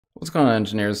What's going on,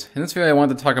 engineers? In this video I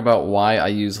wanted to talk about why I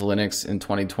use Linux in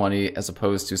 2020 as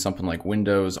opposed to something like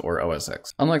Windows or OS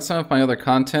X. Unlike some of my other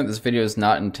content, this video is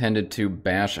not intended to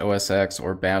bash OS X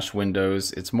or bash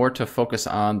Windows. It's more to focus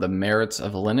on the merits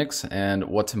of Linux and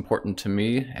what's important to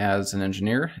me as an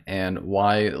engineer and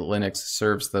why Linux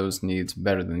serves those needs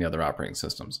better than the other operating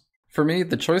systems. For me,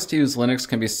 the choice to use Linux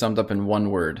can be summed up in one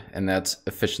word, and that's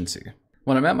efficiency.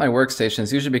 When I'm at my workstation,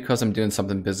 it's usually because I'm doing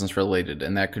something business related,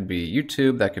 and that could be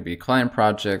YouTube, that could be client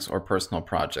projects, or personal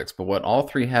projects. But what all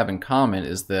three have in common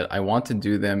is that I want to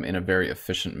do them in a very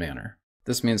efficient manner.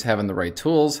 This means having the right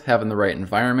tools, having the right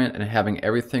environment, and having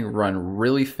everything run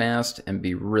really fast and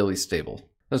be really stable.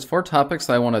 There's 4 topics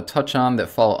that I want to touch on that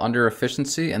fall under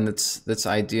efficiency, and it's this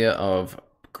idea of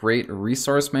great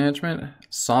resource management,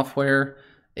 software,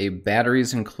 a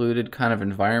batteries included kind of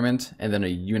environment, and then a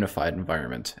unified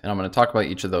environment. And I'm going to talk about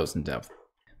each of those in depth.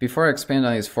 Before I expand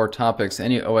on these 4 topics,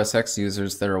 any OS X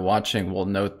users that are watching will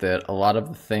note that a lot of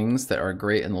the things that are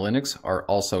great in Linux are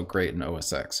also great in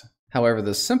OS X. However,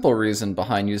 the simple reason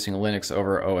behind using Linux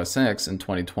over OS X in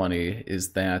 2020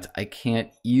 is that I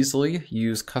can't easily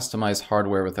use customized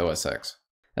hardware with OS X.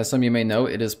 As some of you may know,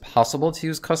 it is possible to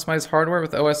use customized hardware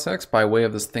with OS X by way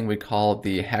of this thing we call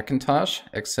the Hackintosh,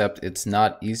 except it's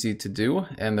not easy to do,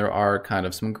 and there are kind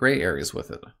of some gray areas with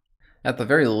it. At the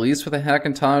very least with a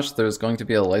Hackintosh, there's going to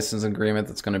be a license agreement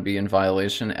that's going to be in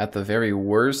violation. At the very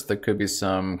worst, there could be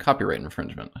some copyright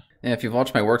infringement. And if you've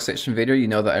watched my workstation video, you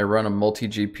know that I run a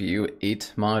multi-GPU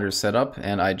 8 monitor setup,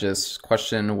 and I just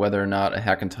question whether or not a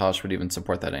Hackintosh would even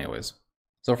support that anyways.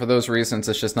 So for those reasons,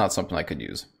 it's just not something I could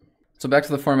use. So back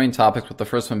to the 4 main topics, with the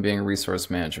first one being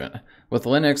resource management. With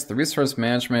Linux, the resource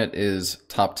management is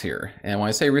top tier. And when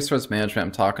I say resource management,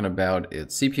 I'm talking about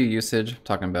its CPU usage, I'm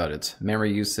talking about its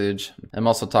memory usage. I'm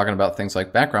also talking about things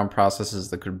like background processes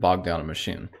that could bog down a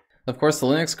machine. Of course, the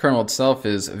Linux kernel itself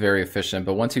is very efficient,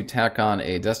 but once you tack on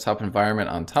a desktop environment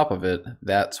on top of it,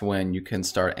 that's when you can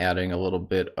start adding a little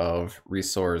bit of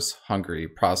resource-hungry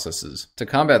processes. To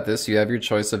combat this, you have your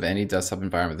choice of any desktop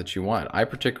environment that you want. I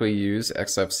particularly use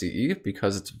XFCE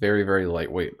because it's very, very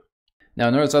lightweight.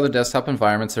 Now, there's other desktop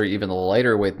environments that are even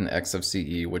lighter weight than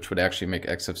XFCE, which would actually make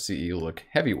XFCE look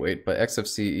heavyweight, but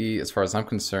XFCE, as far as I'm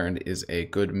concerned, is a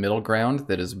good middle ground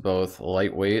that is both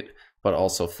lightweight but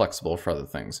also flexible for other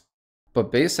things. But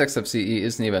base XFCE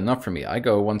isn't even enough for me. I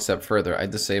go one step further. I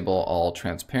disable all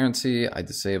transparency, I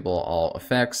disable all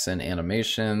effects and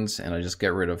animations, and I just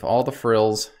get rid of all the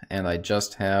frills, and I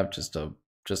just have just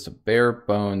a bare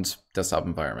bones desktop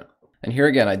environment. And here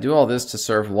again, I do all this to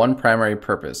serve one primary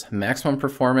purpose: maximum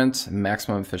performance,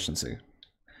 maximum efficiency.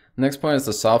 The next point is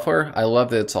the software. I love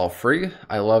that it's all free.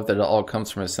 I love that it all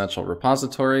comes from a central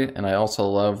repository, and I also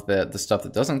love that the stuff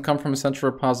that doesn't come from a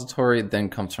central repository then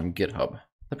comes from GitHub.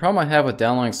 The problem I have with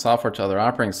downloading software to other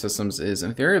operating systems is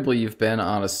invariably you've been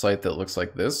on a site that looks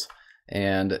like this,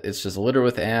 and it's just littered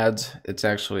with ads. It's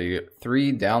actually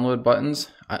 3 download buttons,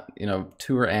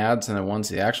 2 are ads and then one's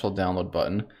the actual download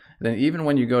button. And then even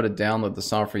when you go to download the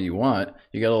software you want,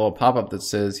 you get a little pop-up that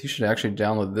says you should actually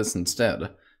download this instead.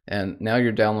 And now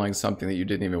you're downloading something that you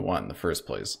didn't even want in the first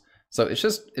place. So it's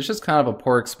just kind of a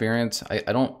poor experience.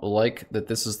 I don't like that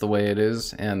this is the way it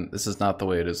is, and this is not the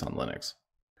way it is on Linux.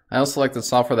 I also like the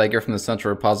software that I get from the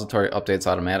central repository updates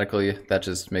automatically. That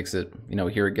just makes it,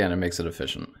 here again, it makes it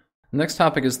efficient. The next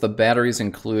topic is the batteries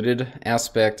included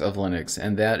aspect of Linux,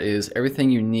 and that is everything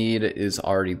you need is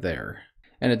already there.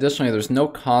 And additionally, there's no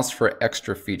cost for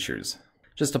extra features.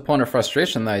 Just a point of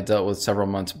frustration that I dealt with several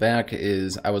months back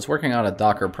is I was working on a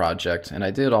Docker project, and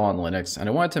I did it all on Linux, and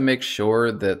I wanted to make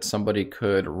sure that somebody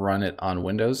could run it on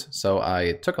Windows. So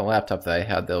I took a laptop that I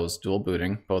had that was dual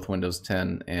booting, both Windows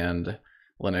 10 and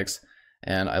Linux,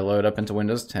 and I loaded up into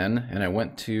Windows 10, and I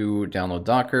went to download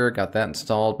Docker, got that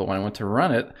installed, but when I went to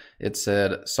run it, it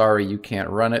said, sorry, you can't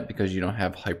run it because you don't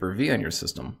have Hyper-V on your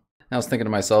system. I was thinking to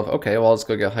myself, okay, well, let's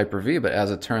go get Hyper-V, but as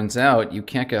it turns out, you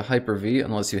can't get Hyper-V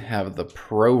unless you have the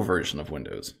Pro version of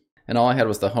Windows. And all I had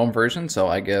was the home version, so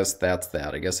I guess that's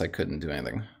that. I guess I couldn't do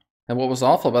anything. And what was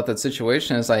awful about that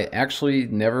situation is I actually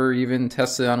never even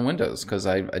tested on Windows because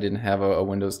I didn't have a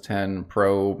Windows 10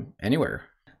 Pro anywhere.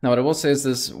 Now, what I will say is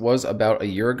this was about a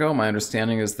year ago. My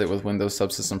understanding is that with Windows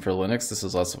Subsystem for Linux, this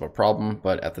is less of a problem,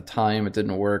 but at the time it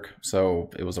didn't work, so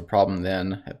it was a problem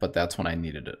then, but that's when I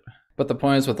needed it. But the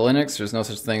point is with Linux, there's no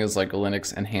such thing as like a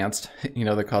Linux enhanced,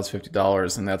 that costs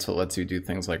 $50, and that's what lets you do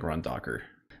things like run Docker.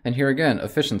 And here again,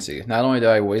 efficiency. Not only did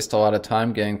I waste a lot of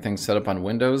time getting things set up on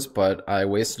Windows, but I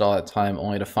wasted all that time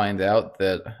only to find out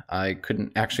that I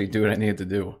couldn't actually do what I needed to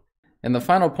do. And the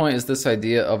final point is this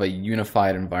idea of a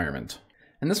unified environment.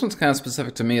 And this one's kind of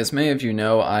specific to me. As many of you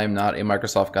know, I'm not a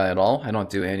Microsoft guy at all. I don't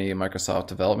do any Microsoft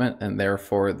development, and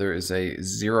therefore there is a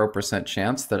 0%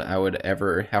 chance that I would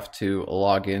ever have to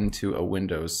log into a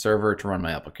Windows server to run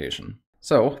my application.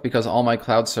 So, because all my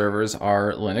cloud servers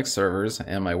are Linux servers,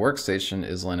 and my workstation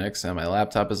is Linux, and my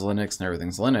laptop is Linux, and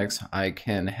everything's Linux, I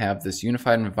can have this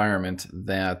unified environment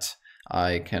that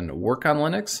I can work on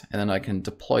Linux, and then I can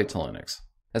deploy to Linux.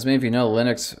 As many of you know,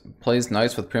 Linux plays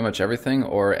nice with pretty much everything,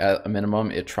 or at a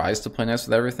minimum, it tries to play nice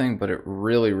with everything, but it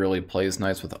really plays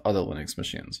nice with other Linux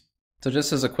machines. So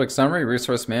just as a quick summary,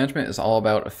 resource management is all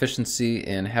about efficiency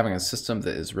in having a system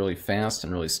that is really fast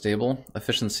and really stable.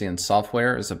 Efficiency in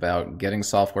software is about getting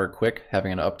software quick,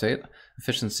 having an update.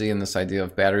 Efficiency in this idea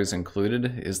of batteries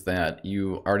included is that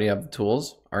you already have the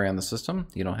tools already on the system.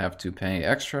 You don't have to pay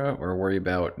extra or worry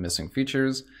about missing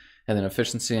features. And then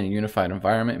efficiency in a unified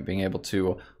environment, being able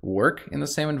to work in the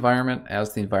same environment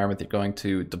as the environment that you're going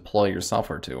to deploy your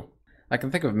software to. I can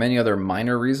think of many other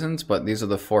minor reasons, but these are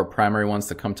the 4 primary ones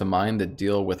that come to mind that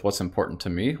deal with what's important to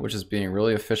me, which is being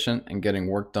really efficient and getting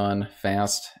work done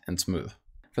fast and smooth.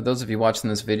 For those of you watching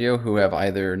this video who have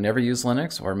either never used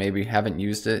Linux or maybe haven't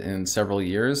used it in several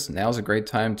years, now's a great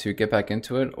time to get back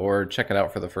into it or check it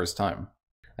out for the first time.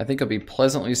 I think you'll be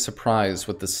pleasantly surprised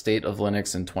with the state of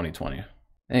Linux in 2020.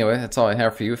 Anyway, that's all I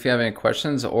have for you. If you have any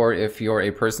questions, or if you're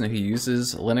a person who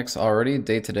uses Linux already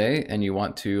day to day and you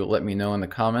want to let me know in the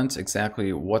comments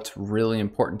exactly what's really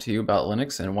important to you about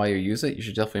Linux and why you use it, you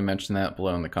should definitely mention that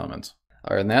below in the comments.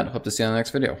 Other than that, hope to see you on the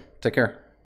next video. Take care.